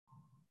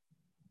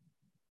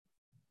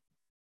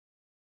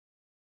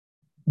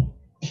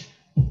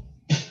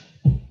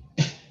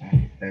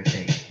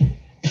13.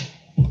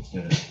 Let's do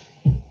it.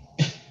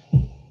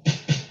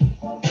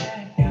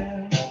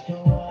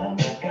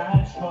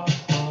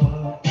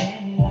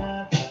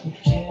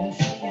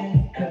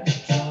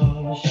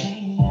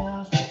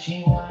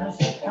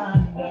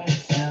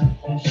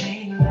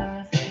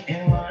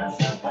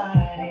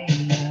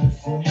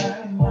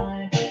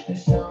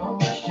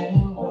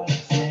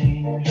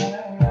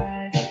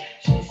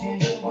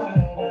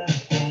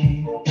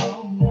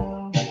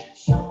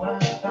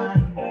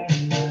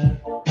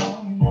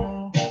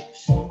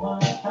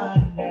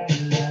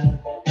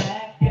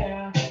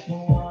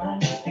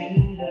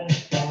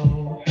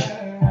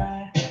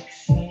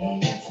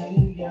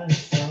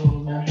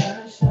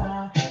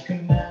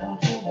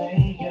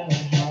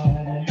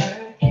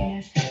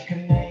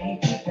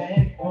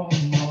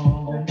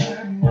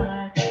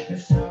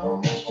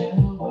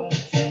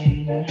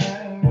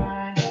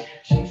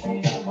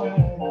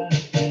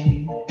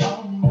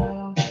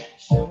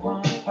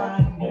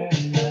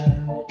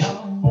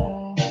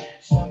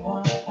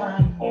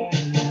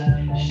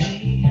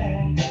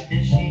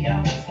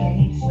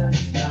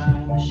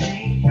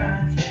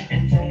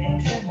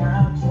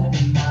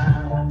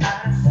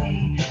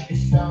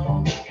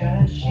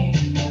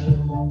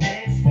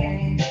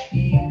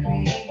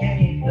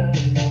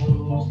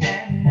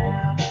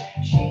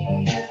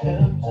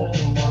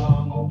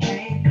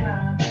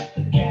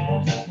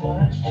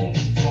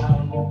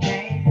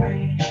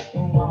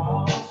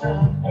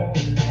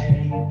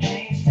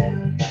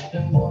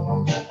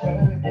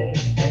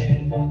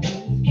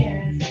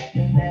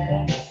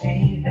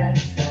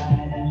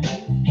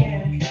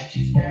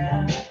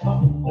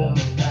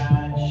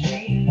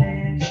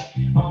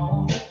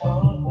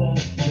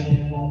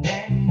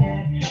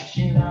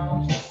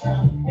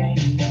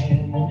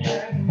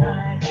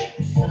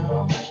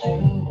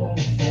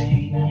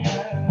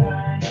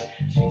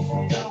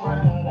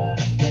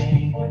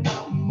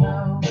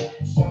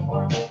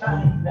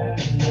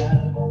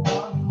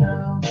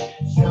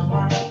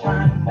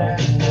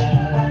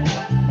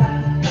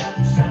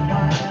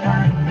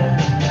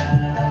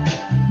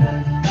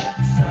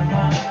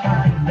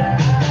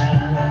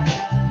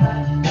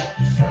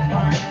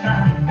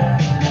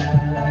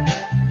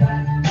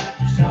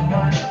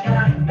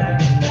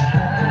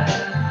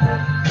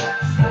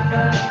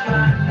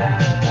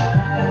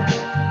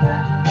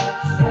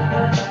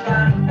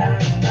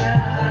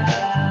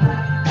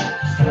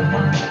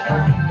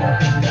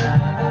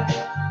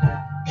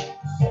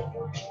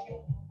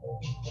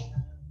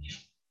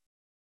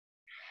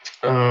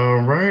 All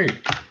right.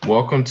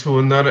 Welcome to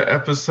another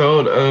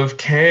episode of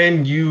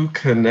Can You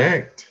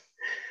Connect?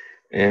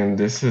 And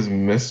this is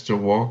Mr.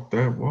 Walk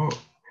That Walk.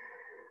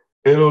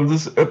 And on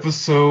this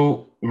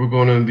episode, we're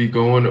going to be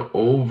going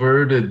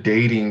over the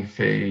dating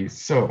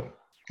phase. So,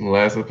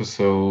 last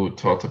episode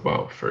talked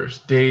about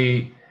first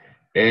date.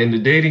 And the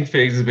dating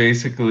phase is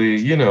basically,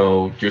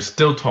 you're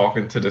still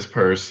talking to this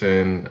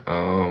person.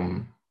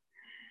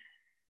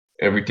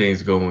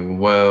 Everything's going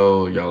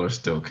well. Y'all are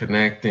still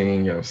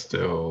connecting. Y'all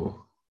still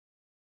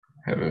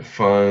having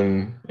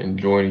fun,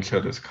 enjoying each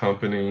other's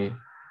company.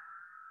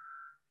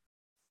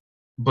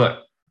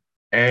 But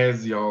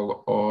as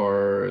y'all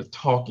are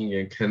talking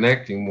and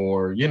connecting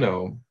more,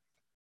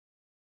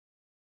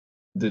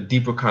 the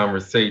deeper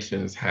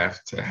conversations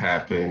have to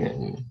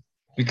happen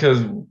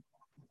because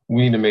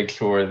we need to make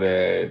sure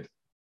that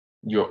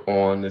you're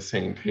on the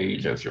same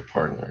page as your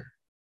partner,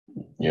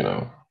 you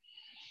know.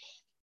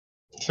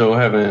 So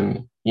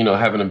having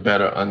a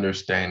better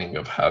understanding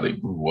of how they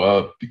grew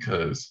up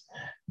because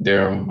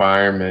their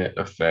environment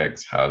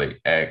affects how they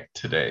act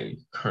today,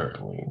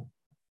 currently,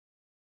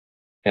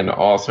 and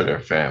also their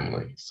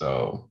family.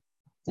 So,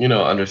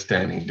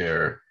 understanding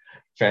their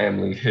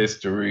family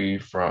history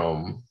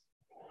from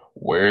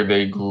where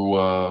they grew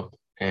up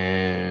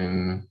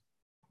and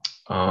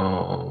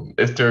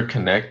if they're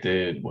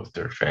connected with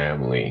their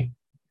family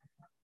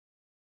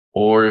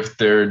or if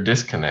they're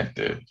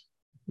disconnected,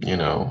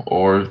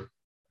 or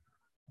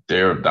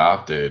they're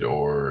adopted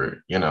or,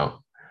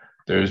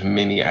 there's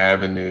many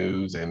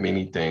avenues and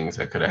many things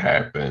that could have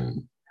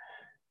happened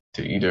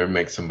to either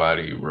make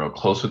somebody real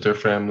close with their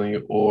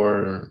family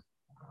or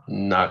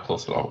not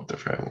close at all with their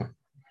family.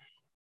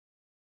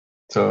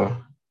 So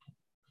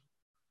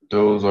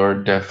those are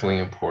definitely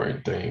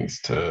important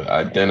things to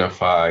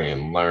identify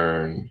and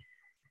learn,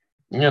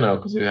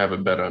 because you have a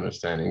better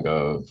understanding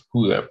of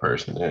who that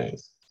person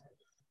is.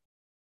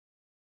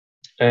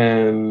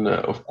 And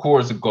of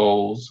course,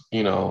 goals,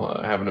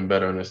 having a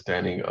better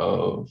understanding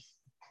of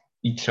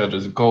each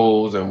other's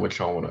goals and what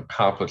y'all want to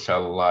accomplish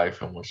out of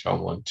life and what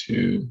y'all want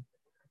to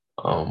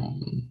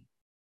um,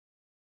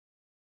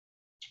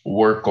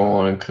 work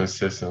on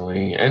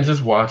consistently and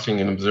just watching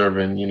and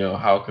observing,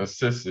 how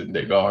consistent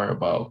they are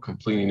about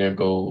completing their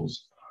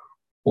goals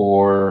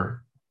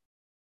or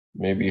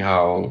maybe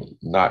how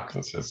not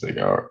consistent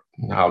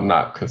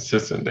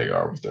they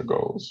are with their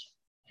goals.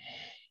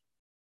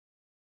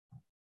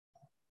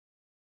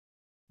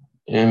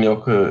 And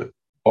you could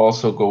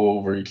also go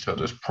over each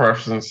other's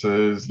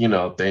preferences,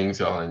 things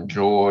y'all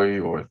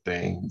enjoy or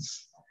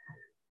things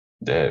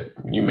that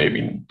you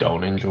maybe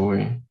don't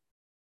enjoy.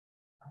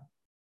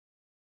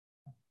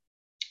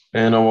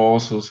 And I'll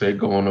also say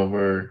going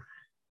over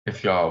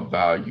if y'all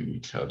value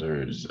each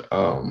other's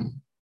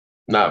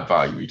not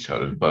value each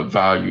other, but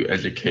value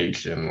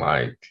education,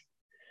 like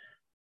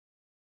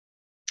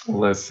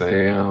let's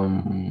say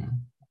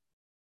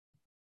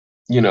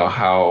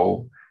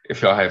how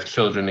if y'all have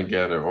children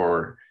together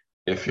or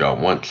if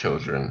y'all want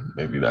children,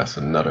 maybe that's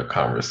another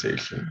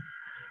conversation.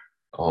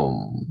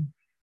 Um,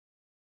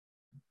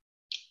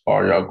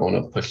 are y'all going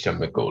to push them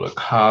to go to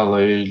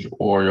college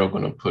or y'all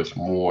going to push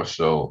more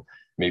so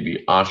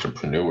maybe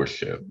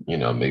entrepreneurship,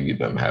 maybe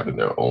them having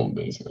their own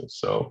business.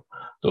 So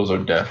those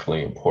are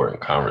definitely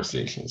important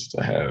conversations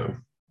to have.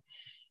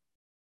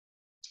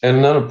 And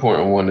another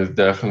important one is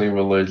definitely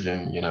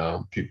religion.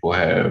 People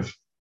have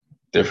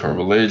different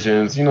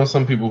religions.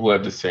 Some people who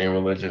have the same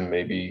religion,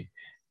 maybe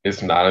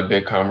it's not a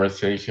big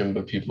conversation,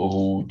 but people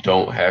who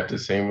don't have the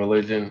same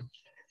religion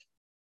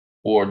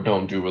or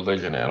don't do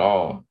religion at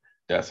all,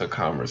 that's a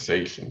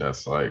conversation.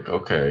 That's like,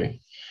 okay,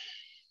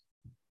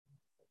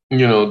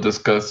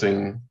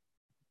 discussing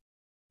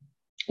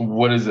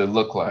what does it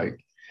look like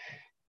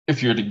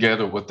if you're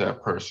together with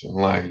that person?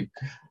 Like,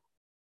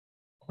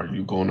 are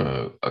you going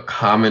to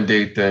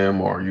accommodate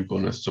them or are you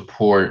going to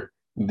support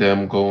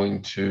them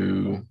going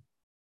to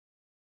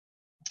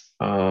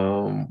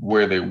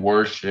where they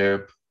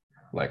worship?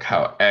 Like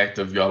how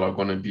active y'all are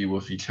going to be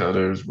with each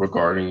other's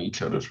regarding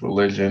each other's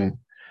religion.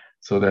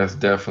 So that's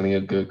definitely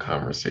a good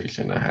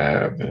conversation to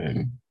have.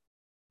 And,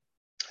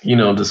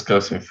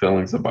 discussing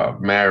feelings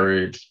about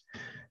marriage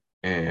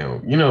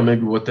and,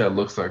 maybe what that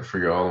looks like for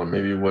y'all and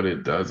maybe what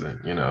it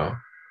doesn't,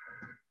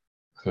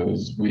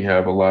 because we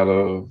have a lot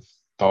of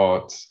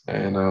thoughts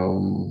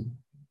and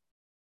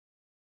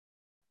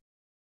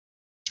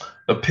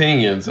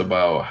opinions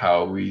about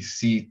how we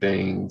see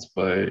things,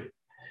 but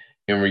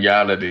in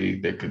reality,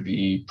 they could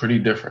be pretty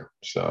different.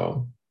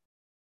 So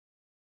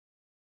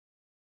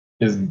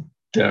it's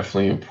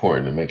definitely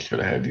important to make sure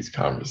to have these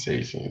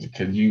conversations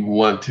because you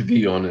want to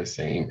be on the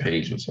same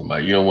page with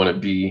somebody. You don't want to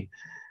be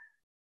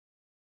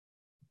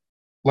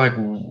like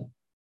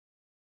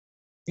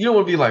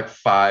like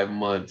 5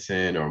 months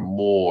in or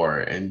more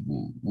and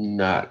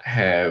not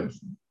have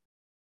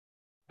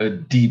a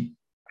deep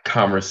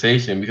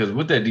conversation because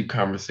with that deep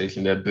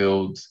conversation that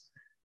builds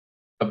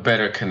a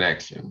better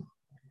connection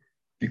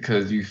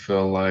because you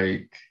feel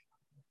like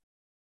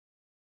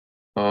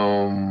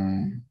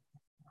um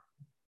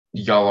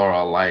y'all are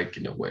alike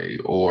in a way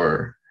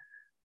or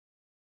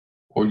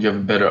you have a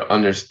better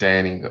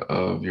understanding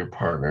of your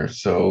partner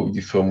so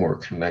you feel more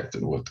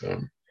connected with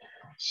them.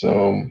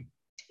 So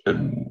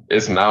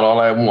it's not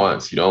all at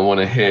once. You don't want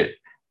to hit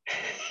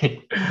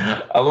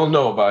I don't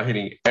know about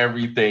hitting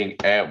everything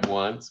at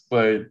once,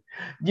 but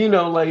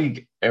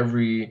like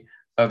every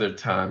other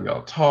time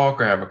y'all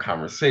talk or have a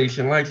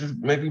conversation, like just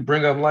maybe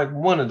bring up like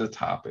one of the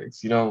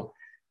topics. You don't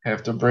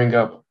have to bring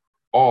up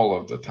all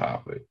of the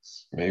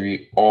topics,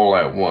 maybe all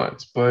at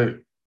once, but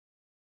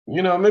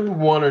maybe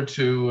one or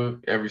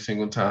two every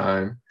single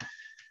time,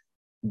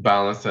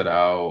 balance it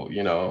out,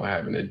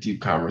 having a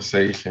deep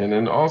conversation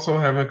and also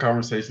having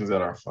conversations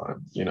that are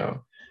fun.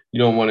 You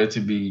don't want it to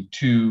be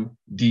too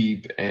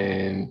deep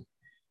and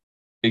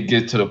it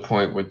gets to the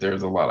point where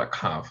there's a lot of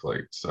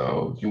conflict.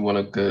 So you want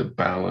a good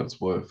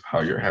balance with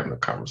how you're having the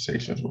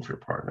conversations with your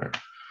partner.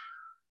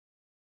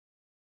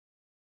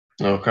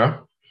 Okay.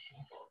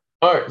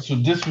 All right. So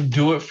this will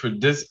do it for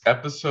this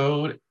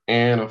episode.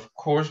 And of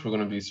course, we're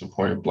going to be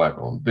supporting Black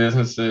owned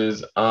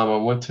businesses. I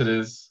went to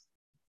this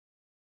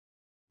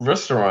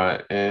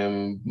restaurant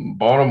in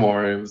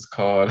Baltimore. It was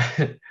called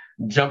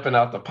Jumping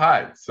Out the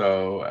Pot.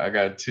 So I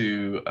got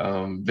two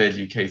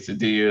veggie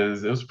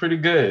quesadillas. It was pretty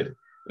good.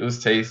 It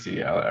was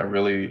tasty. I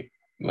really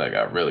I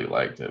really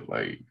liked it.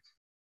 Like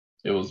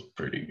it was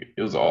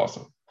it was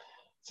awesome.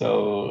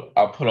 So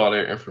I'll put all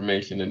their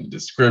information in the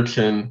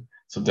description.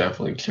 So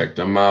definitely check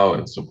them out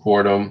and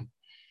support them.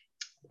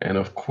 And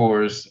of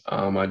course,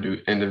 I do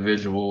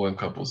individual and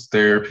couples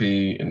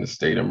therapy in the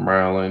state of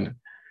Maryland.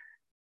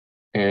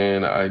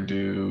 And I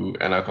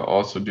can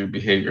also do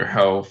behavior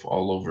health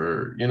all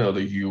over,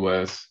 the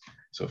US.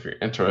 So if you're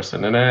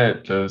interested in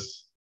that,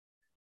 just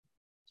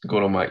go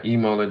to my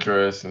email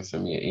address and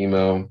send me an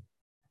email.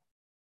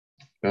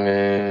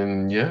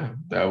 And yeah,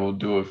 that will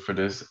do it for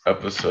this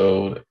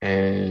episode.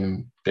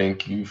 And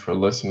thank you for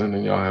listening.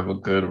 And y'all have a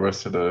good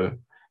rest of the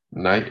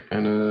night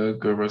and a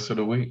good rest of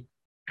the week.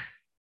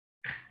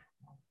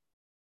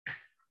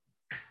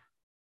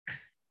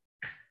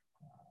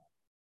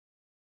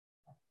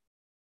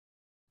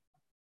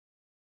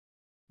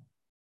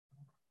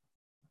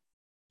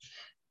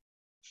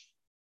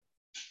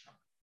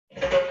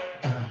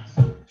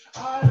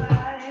 Our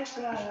lives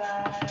are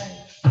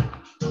lives,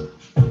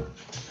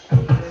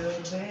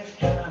 filled with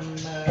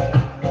drama.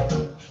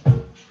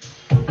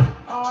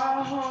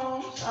 Our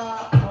homes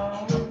are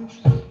homes,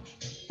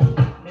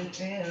 they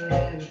feel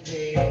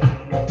empty.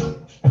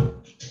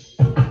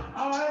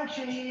 Our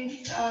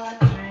dreams are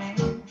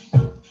dreams,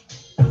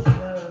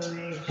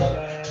 slowly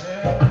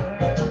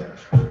shattered.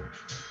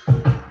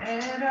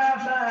 And our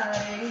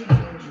bodies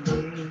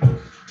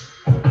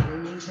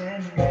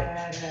losing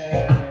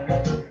matter.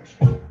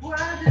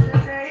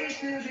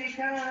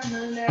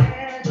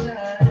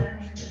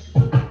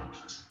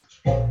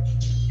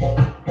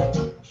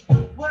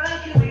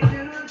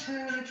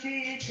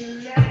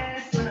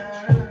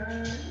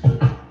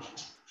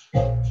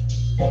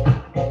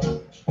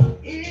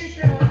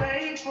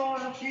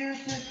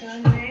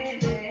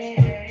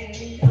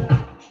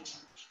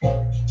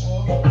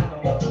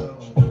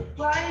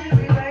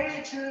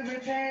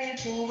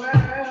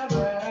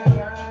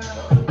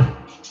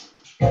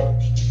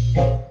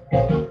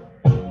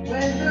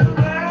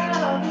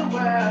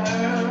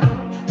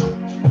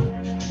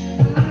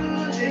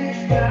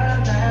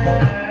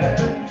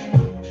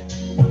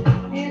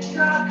 It's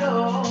our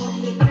goal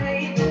to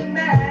pay them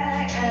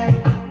back.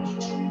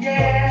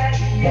 Yeah,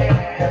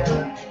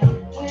 yeah.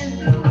 When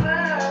the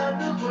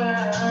world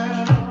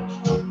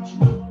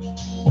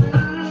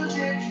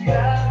loses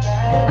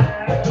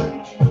color,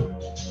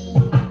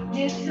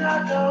 it's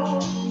our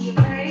goal to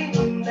pay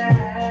them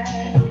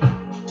back.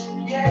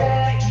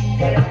 Yeah,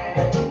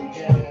 yeah,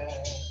 yeah.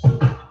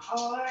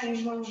 Our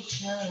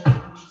emotions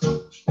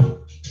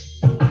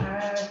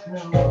have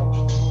no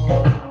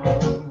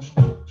more.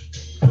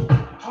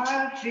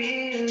 Our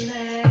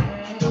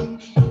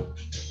feelings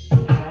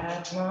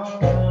have no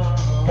more.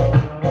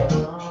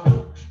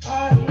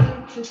 Our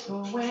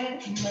beautiful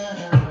women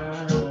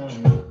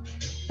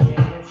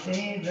can't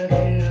see the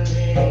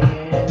beauty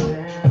in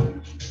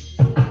them.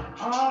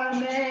 Our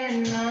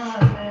men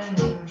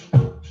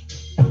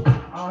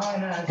are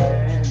not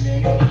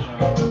standing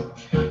strong.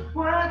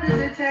 What does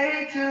it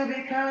take to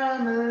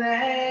become a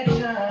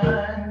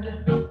legend?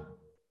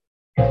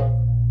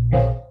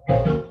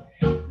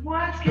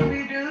 What can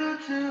we do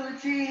to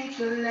teach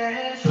a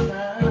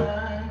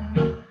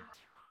lesson?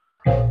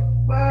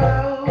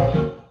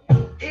 Whoa,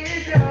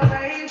 is there a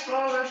way for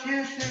us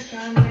to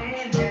come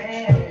in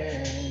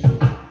then?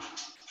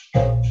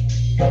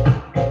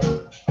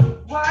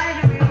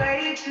 Why do we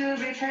wait to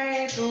be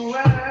paid the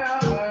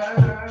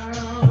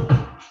world?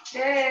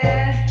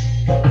 Yeah,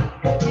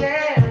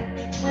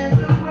 yeah, when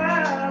the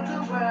world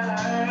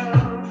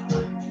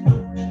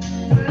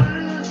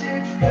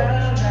loses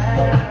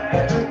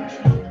color,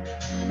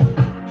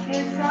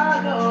 it's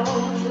our goal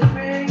to